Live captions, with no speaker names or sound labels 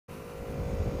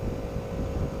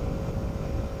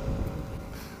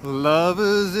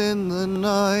Lovers in the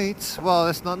night. Well,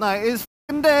 it's not night, it's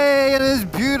f***ing day and it's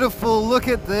beautiful. Look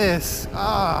at this.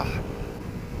 Ah.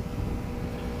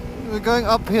 We're going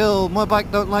uphill. My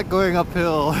bike don't like going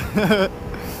uphill.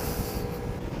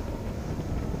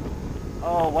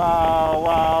 Oh wow,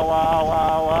 wow, wow,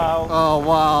 wow, wow. Oh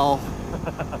wow.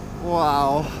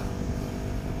 Wow.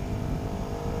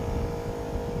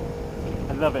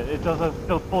 I love it. It's also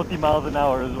still 40 miles an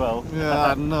hour as well. Yeah,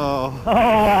 I know. Oh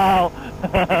wow!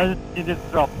 You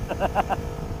just dropped.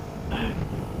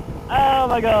 Oh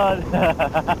my god!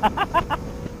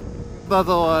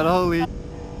 Another one, holy.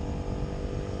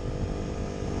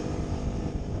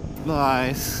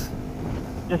 Nice.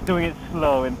 Just doing it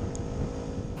slow and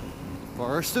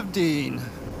Forest of Dean.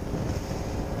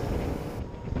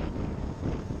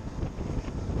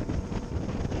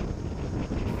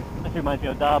 that reminds me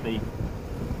of Derby.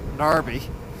 Darby.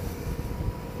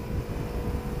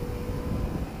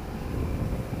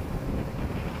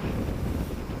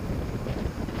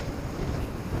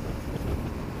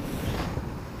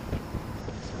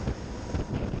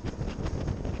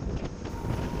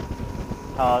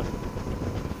 Cars.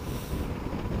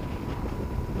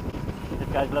 This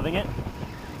guy's loving it.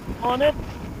 On it.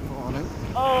 On it.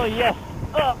 Oh yes.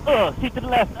 Seat to the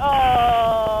left.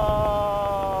 Oh.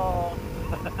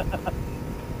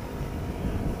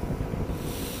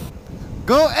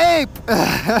 Go ape!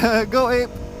 Go ape!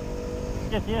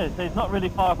 Yes, yes. It's not really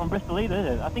far from Bristol either, is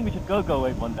it? I think we should go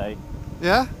away one day.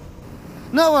 Yeah?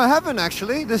 No, I haven't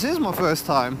actually. This is my first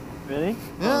time. Really?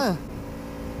 Yeah.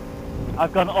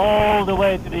 I've gone all the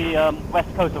way to the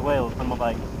west coast of Wales on my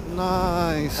bike.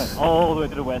 Nice. All the way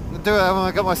to the west. Do it when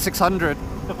I got my 600.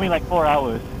 Took me like 4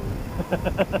 hours.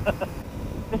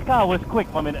 This car was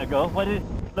quick 1 minute ago. Why did it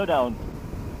slow down?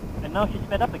 And now she's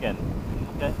sped up again.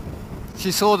 Okay.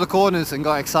 She saw the corners and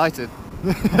got excited.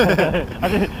 Oh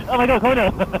my god,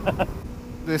 corner!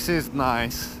 This is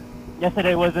nice.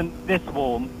 Yesterday wasn't this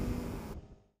warm.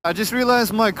 I just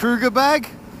realized my Kruger bag,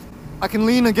 I can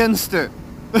lean against it.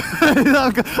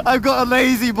 I've got a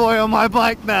lazy boy on my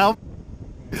bike now.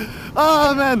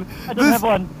 Oh man, I don't have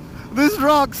one. This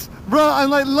rocks. Bro,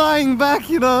 I'm like lying back,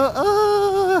 you know.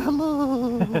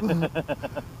 Hello.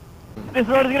 This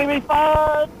road is gonna be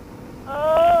fun!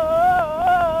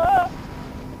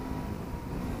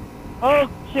 Oh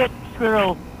shit,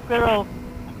 squirrel, squirrel.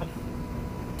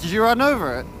 Did you run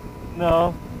over it?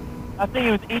 No. I think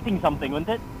it was eating something, wasn't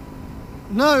it?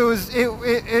 No,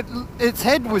 its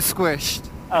head was squished.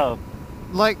 Oh.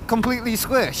 Like completely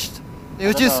squished.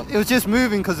 It don't know. was just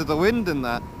moving because of the wind and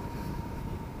that.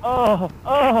 Oh,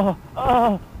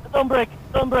 don't break,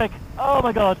 don't break. Oh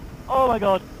my god, oh my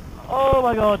god, oh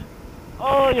my god.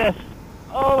 Oh yes,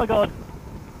 oh my god.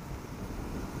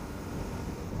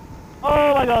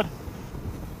 Oh my god.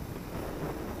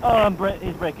 Oh,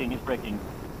 he's braking, he's braking.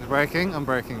 It's braking? I'm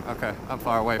braking. Okay, I'm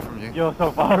far away from you. You're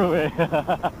so far away.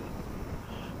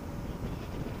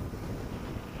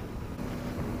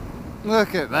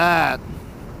 Look at that.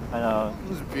 I know.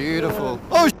 It's beautiful.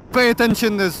 Oh, pay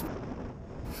attention, this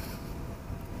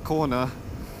corner.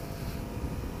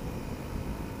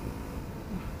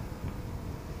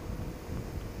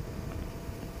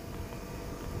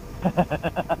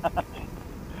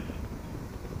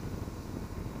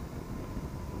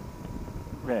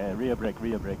 Rear brake,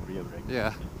 rear brake, rear brake.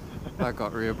 Yeah, I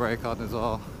got rear brake on as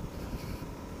well.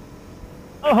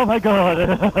 Oh my god!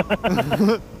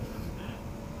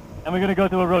 And we're gonna go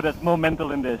to a road that's more mental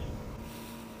than this.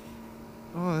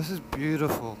 Oh, this is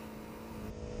beautiful.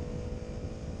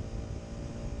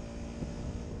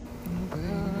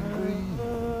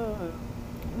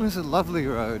 This is a lovely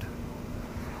road.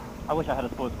 I wish I had a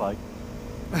sports bike.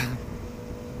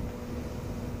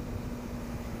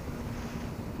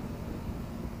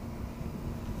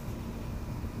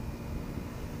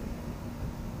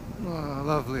 Oh,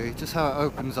 lovely. Just how it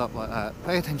opens up like that.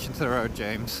 Pay attention to the road,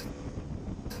 James.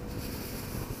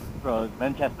 Roads.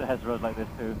 Manchester has roads like this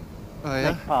too. Oh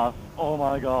yeah? Next pass. Oh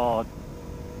my god.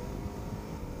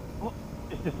 Oh,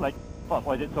 it's just like, fuck,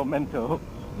 why is it so mental?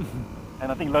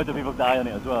 And I think loads of people die on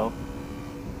it as well.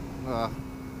 So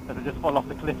they just fall off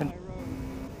the cliff and...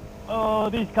 Oh,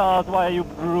 these cars, why are you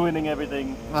ruining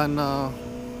everything? I know.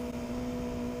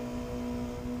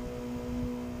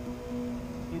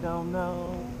 You don't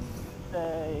know.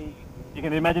 Say. You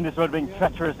can imagine this road being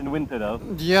treacherous in winter though.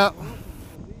 Yep.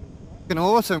 Fucking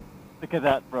awesome. Look at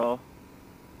that, bro.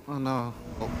 Oh no.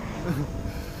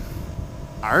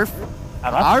 Arf?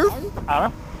 Arf? Arf?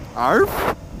 Arf? Arf?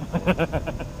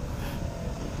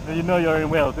 So you know you're in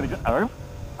Wales and you go, Arf?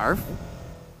 Arf?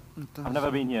 I've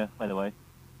never been here, by the way.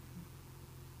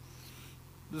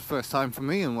 This is the first time for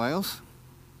me in Wales.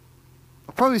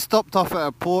 I probably stopped off at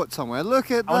a port somewhere.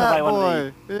 Look at I wanna that buy one boy.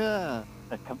 of Yeah.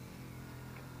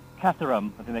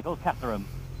 Catharum, I think they're called Catharum.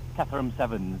 Catharum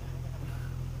 7s.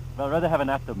 But I'd rather have an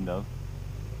Atom though.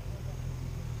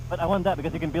 But I want that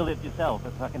because you can build it yourself.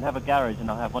 So I can have a garage and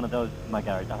I'll have one of those in my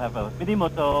garage. I'll have a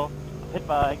Minimoto, a pit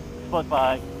bike, a sports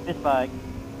bike, this bike,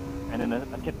 and then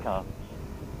a kit car.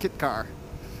 Kit car.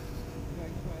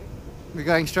 We're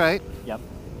going straight? Yep.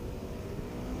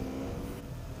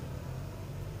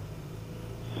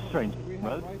 Strange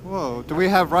road. Whoa, do we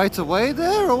have right of way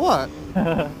there or what?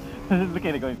 Look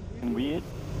at it going weird.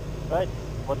 Right,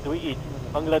 what do we eat?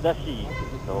 Bangladeshi?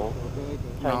 No.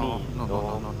 Chinese?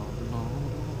 No.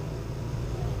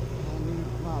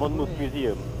 Monmouth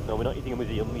Museum? No, we're not eating a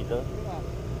museum either.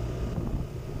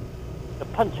 The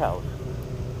Punch House?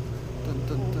 Dun,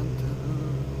 dun, dun, dun.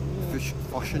 Fish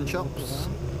and chops?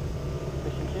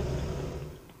 Fish and chips?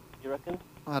 You reckon?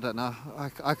 I don't know.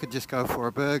 I could just go for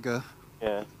a burger.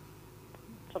 Yeah.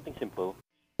 Something simple.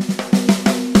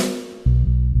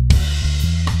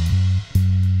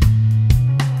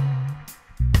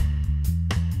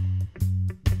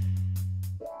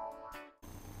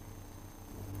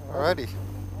 Alrighty.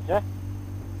 Yeah?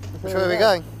 Which way are we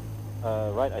going?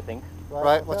 Right, I think.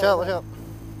 Right, watch out, watch out.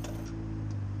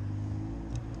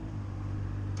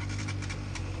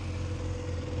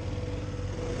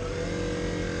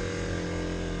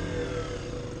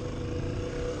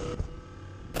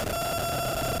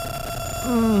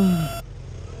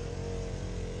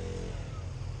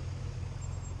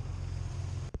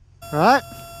 Right.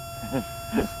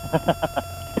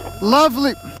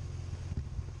 Lovely.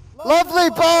 Lovely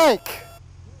bike!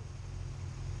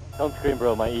 Don't scream,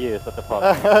 bro, my ears at the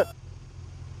pop.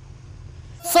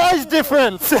 Size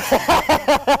difference!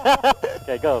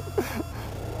 Okay, go.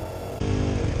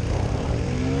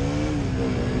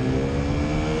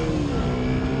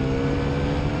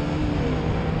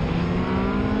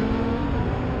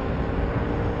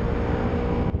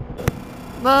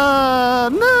 No!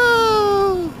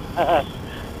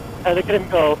 And look at him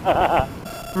go.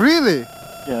 Really?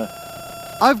 Yeah.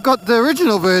 I've got the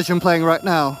original version playing right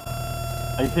now.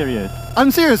 Are you serious?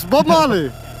 I'm serious, Bob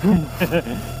Marley.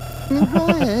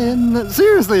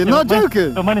 Seriously, not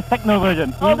joking. So mine is techno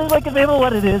version. Oh, this like people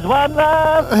what it is. One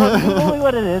love. Oh,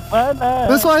 what it is. One love.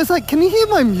 That's why I was like, can you hear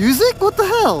my music? What the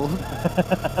hell?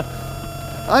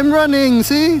 I'm running,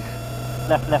 see?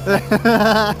 Left.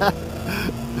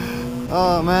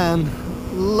 Oh man,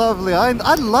 lovely. I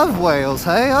love Wales,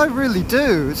 hey? I really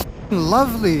do. It's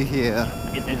lovely here.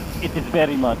 It is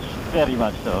very much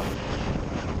so.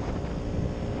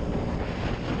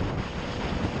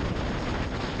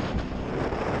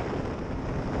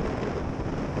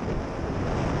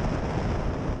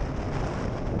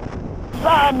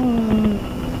 Sun!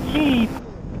 Sheep!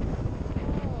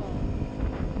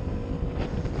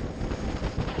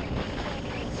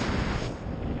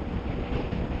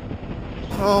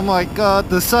 Oh my god,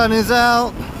 the sun is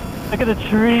out. Look at the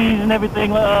trees and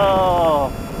everything.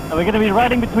 Oh! And we're gonna be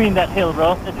riding between that hill,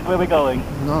 bro. This is where we're going.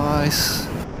 Nice.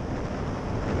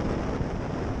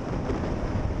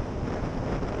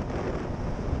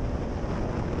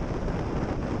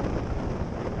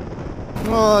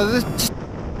 Oh, this is just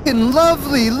f***ing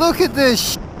lovely. Look at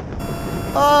this.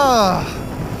 Ah.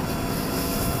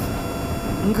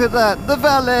 Oh. Look at that. The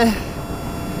valley.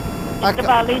 The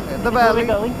valley. The valley. Where we're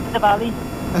going. The valley.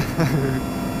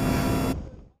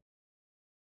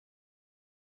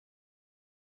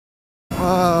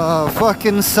 Oh,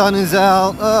 fucking sun is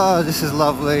out. Oh, this is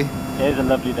lovely. It is a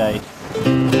lovely day.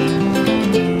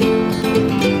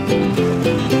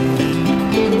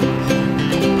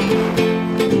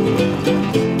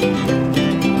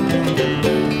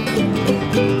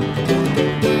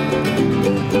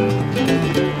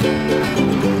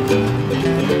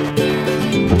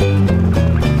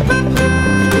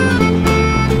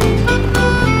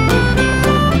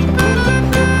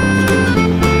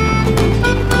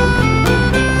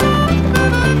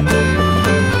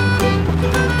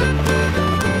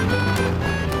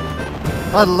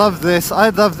 I love this. I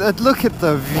love that. Look at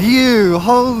the view.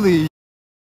 Holy.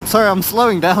 Sorry, I'm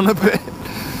slowing down a bit.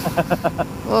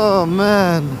 Oh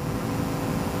man.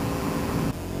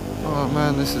 Oh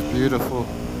man, this is beautiful.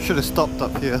 Should have stopped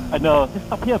up here. I know. Just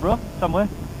stop here, bro. Somewhere.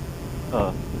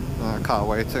 Oh. Car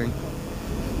waiting.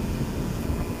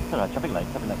 It's alright. Traffic light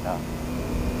car.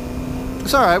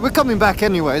 It's alright. We're coming back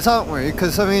anyways, aren't we?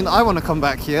 Because I mean, I want to come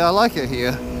back here. I like it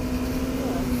here.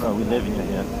 Bro, we live in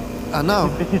here. I know.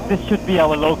 This should be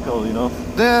our local, you know.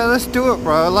 Yeah, let's do it,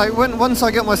 bro. Like once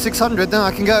I get my 600, then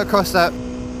I can go across that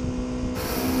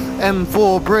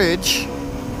M4 bridge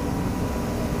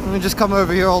and just come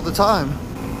over here all the time.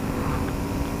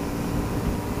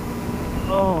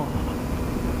 Oh,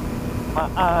 my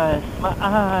eyes, my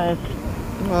eyes.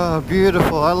 Oh,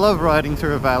 beautiful. I love riding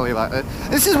through a valley like that.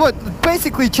 This is what,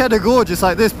 basically Cheddar Gorge is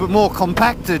like this, but more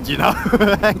compacted, you know,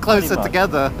 and closer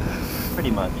together. Pretty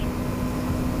much.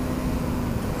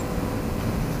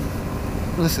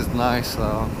 This is nice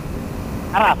though.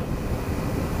 Arf!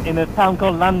 In a town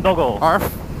called Landogo.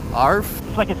 Arf? Arf?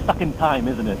 It's like it's stuck in time,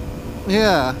 isn't it?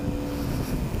 Yeah.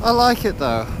 I like it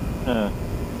though.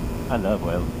 I love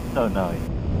Wales. So nice.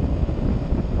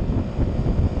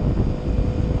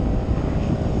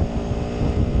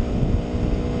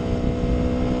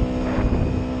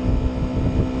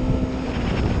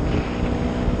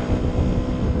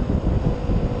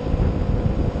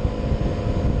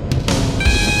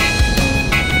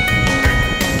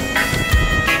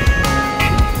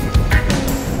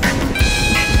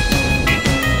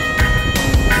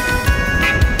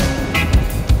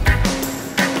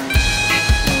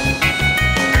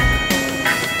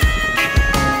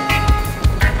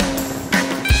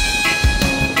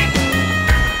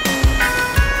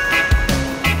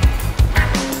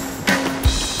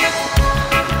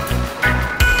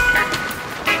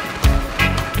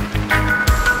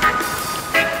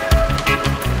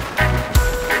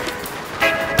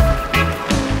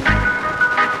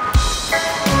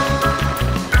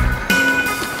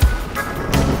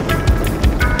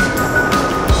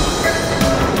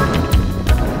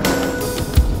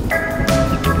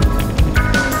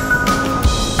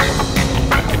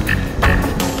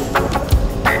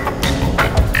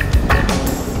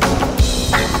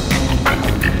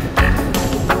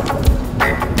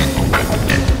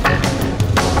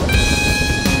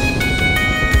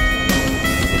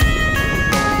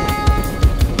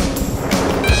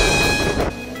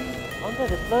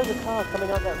 Loads of cars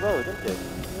coming out that road, isn't it?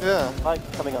 Yeah. Bikes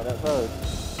coming out that road.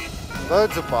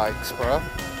 Loads of bikes, bro.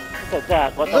 Look at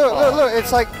that. What Look, look, look,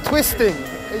 it's like twisting.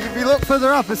 If you look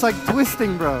further up, it's like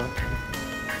twisting, bro.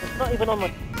 It's not even on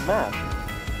the map.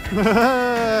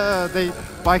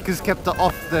 Bikers kept it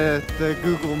off the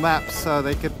Google Maps so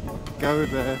they could go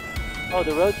there. Oh,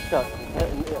 the road's shut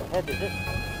ahead, is it?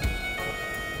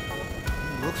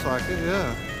 Looks like it,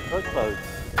 yeah. Road closed.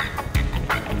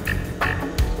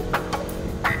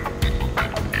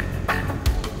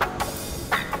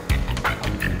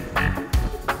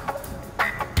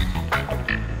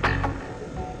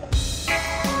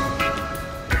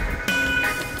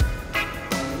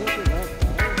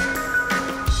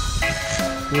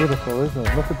 Beautiful, isn't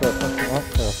it? Look at that fucking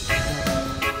uphill.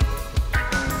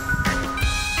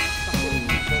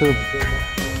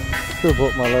 Should have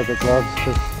bought my leather gloves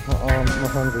because my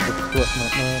hands are just sweating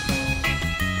up now.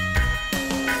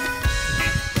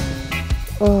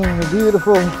 Oh,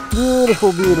 beautiful,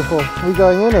 beautiful, beautiful. Are we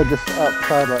going in or just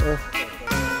outside like this?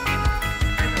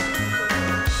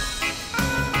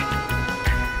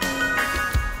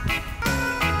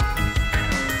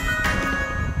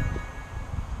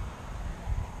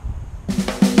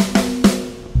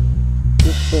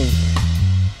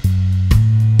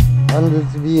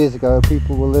 Hundreds of years ago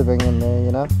people were living in there,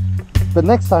 you know. But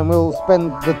next time we'll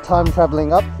spend the time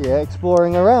travelling up here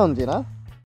exploring around, you know.